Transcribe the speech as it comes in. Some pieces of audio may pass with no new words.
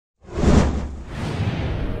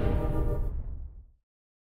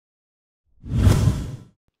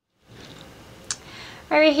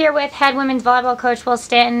We're here with head women's volleyball coach Will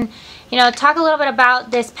Stanton. Talk a little bit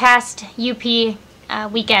about this past UP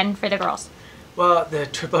weekend for the girls. Well, the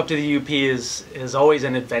trip up to the UP is always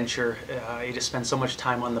an adventure. You just spend so much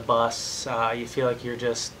time on the bus. You feel like you're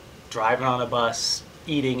just driving on a bus,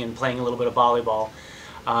 eating and playing a little bit of volleyball.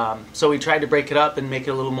 So we tried to break it up and make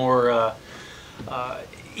it a little more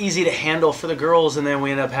easy to handle for the girls, and then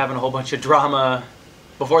we ended up having a whole bunch of drama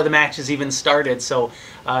before the matches even started. So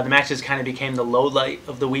the matches kind of became the low light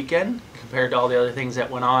of the weekend compared to all the other things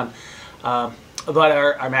that went on. But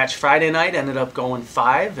our match Friday night ended up going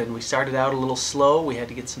 5, and we started out a little slow. We had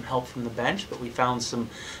to get some help from the bench, but we found some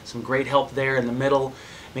great help there in the middle,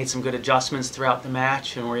 made some good adjustments throughout the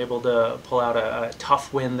match, and were able to pull out a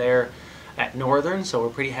tough win there at Northern. So we're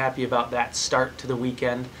pretty happy about that start to the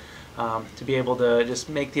weekend, to be able to just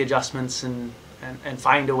make the adjustments and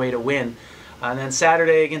find a way to win. And then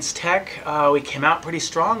Saturday against Tech, we came out pretty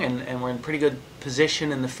strong and we're in pretty good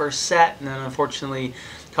position in the first set, and then unfortunately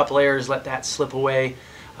a couple errors let that slip away,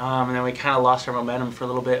 and then we kind of lost our momentum for a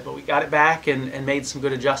little bit, but we got it back and made some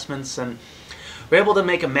good adjustments, and we're able to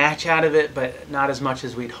make a match out of it, but not as much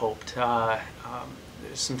as we'd hoped. There's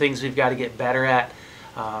some things we've got to get better at.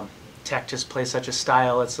 Tech just plays such a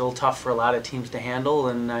style, it's a little tough for a lot of teams to handle,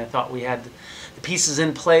 and I thought we had the pieces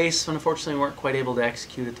in place. Unfortunately, we weren't quite able to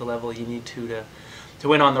execute at the level you need to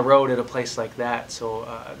win on the road at a place like that. So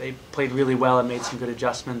they played really well and made some good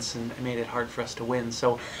adjustments, and made it hard for us to win.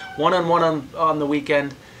 So one-on-one on the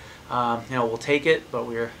weekend, we'll take it, but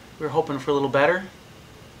we're hoping for a little better.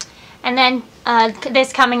 And then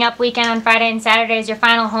this coming up weekend on Friday and Saturday is your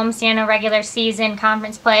final homestand of regular season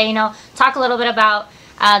conference play. Talk a little bit about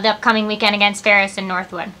the upcoming weekend against Ferris and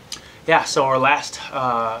Northwood. Yeah, so our last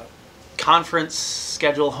conference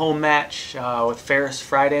schedule home match with Ferris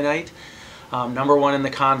Friday night. #1 in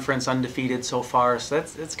the conference, undefeated so far, so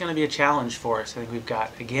that's going to be a challenge for us. I think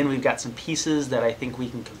we've got some pieces that I think we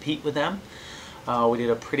can compete with them. We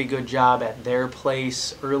did a pretty good job at their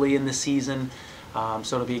place early in the season,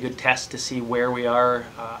 so it'll be a good test to see where we are,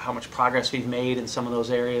 how much progress we've made in some of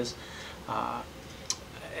those areas.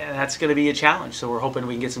 And that's going to be a challenge, so we're hoping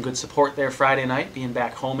we can get some good support there Friday night, being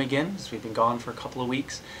back home again, because we've been gone for a couple of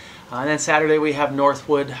weeks. And then Saturday we have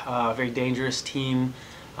Northwood, a very dangerous team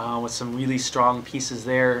with some really strong pieces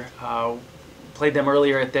there. Played them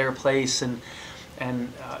earlier at their place and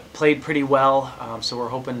played pretty well, so we're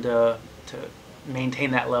hoping to maintain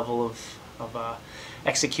that level of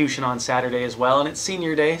execution on Saturday as well. And it's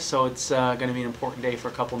senior day, so it's going to be an important day for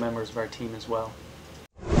a couple members of our team as well.